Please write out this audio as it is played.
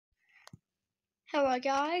Hello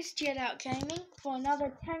guys, Jet Out Gaming for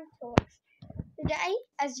another tank talks. Today,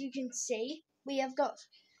 as you can see, we have got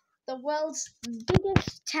the world's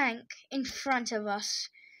biggest tank in front of us,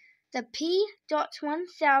 the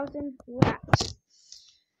p.1000 ratte.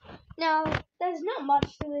 Now, there's not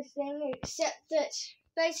much to this thing except that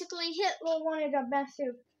basically Hitler wanted a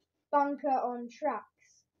massive bunker on tracks.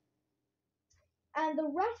 And the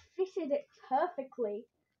ratte fitted it perfectly.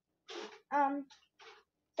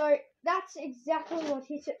 So that's exactly what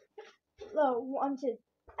Hitler wanted.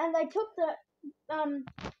 And they took the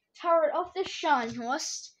turret off the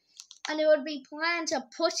Scharnhorst, and it would be planned to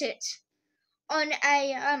put it on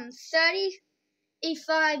a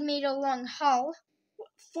 35-meter long hull,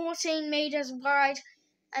 14 meters wide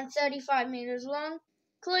and 35 meters long,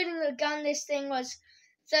 including the gun. This thing was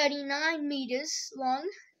 39 meters long,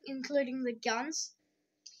 including the guns.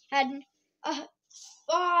 Had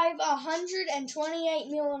five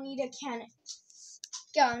 128mm cannon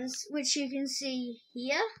guns, which you can see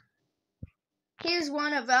here. Here's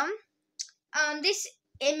one of them. This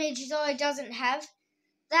image though doesn't have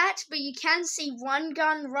that, but you can see one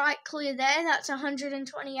gun right clear there. That's a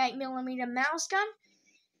 128mm mouse gun.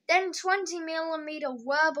 Then 20mm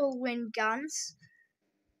whirlwind guns.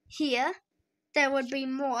 Here, there would be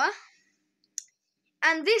more.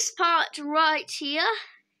 And this part right here,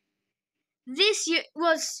 this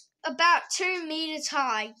was about 2 meters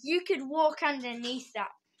high. You could walk underneath that.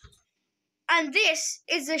 And this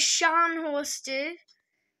is a Scharnhorst,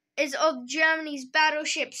 is of Germany's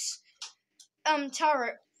battleship's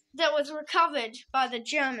turret that was recovered by the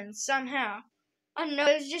Germans somehow. I don't know,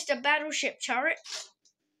 it was just a battleship turret.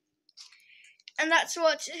 And that's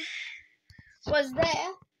what was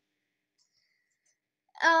there.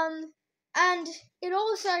 And it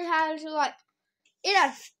also had it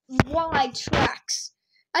had wide tracks.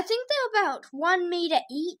 I think they're about 1 meter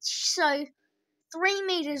each, so 3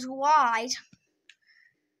 meters wide.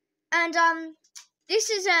 And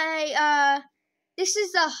this is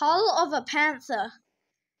the hull of a panther.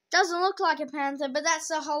 Doesn't look like a panther, but that's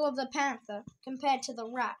the hull of the panther compared to the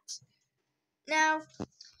ratte. Now,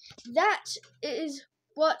 that is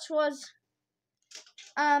what was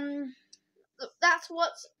that's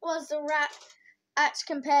what was the ratte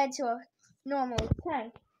compared to a normal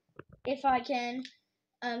tank. If I can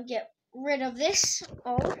get rid of this,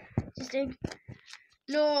 just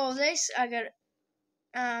ignore all this. I got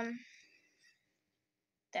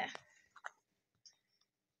there.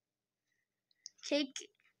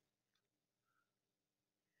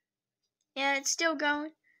 Yeah, it's still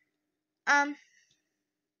going. God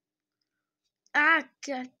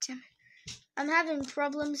damn it. I'm having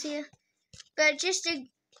problems here. But just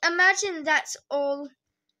imagine that's all.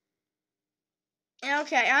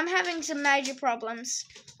 Okay, I'm having some major problems.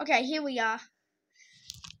 Okay, here we are.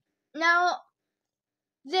 Now,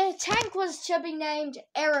 the tank was to be named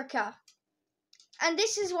Erika. And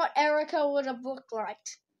this is what Erika would have looked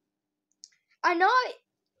like. I know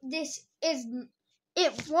it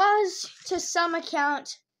was to some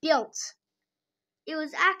account built. It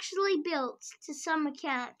was actually built to some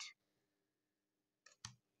account.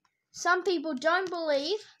 Some people don't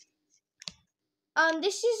believe. I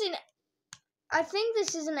think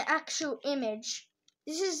this is an actual image.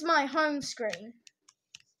 This is my home screen.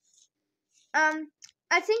 I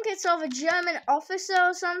think it's of a German officer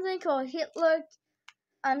or something called Hitler.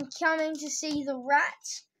 Coming to see the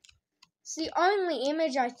ratte. It's the only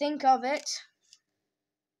image I think of it.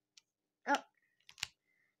 Oh,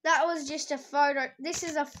 that was just a photo. This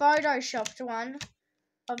is a photoshopped one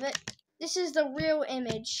of it. This is the real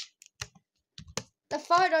image. The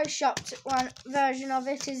photoshopped version of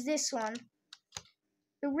it is this one.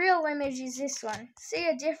 The real image is this one. See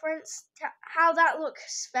a difference? How that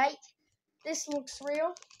looks fake? This looks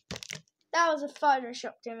real. That was a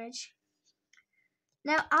photoshopped image.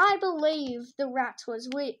 Now, I believe the ratte was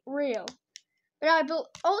real. But I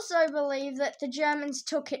also believe that the Germans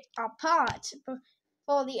took it apart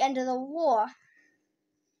before the end of the war.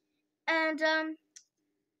 And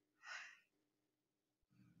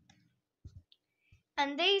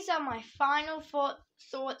these are my final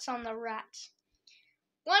thoughts on the ratte.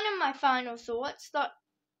 One of my final thoughts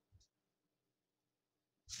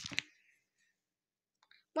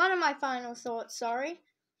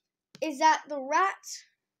is that the ratte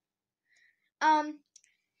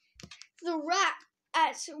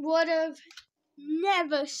would have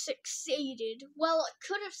never succeeded. Well, it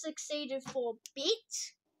could have succeeded for a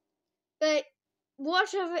bit, but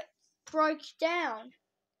what if it broke down?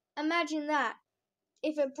 Imagine that.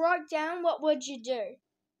 If it broke down, what would you do?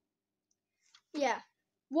 Yeah,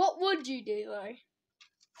 what would you do though?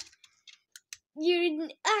 you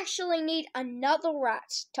actually need another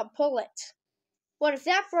rat to pull it. What if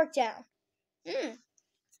that broke down?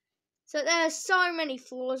 So there are so many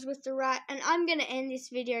flaws with the rat, and I'm going to end this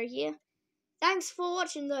video here. Thanks for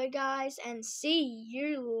watching though, guys, and see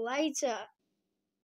you later.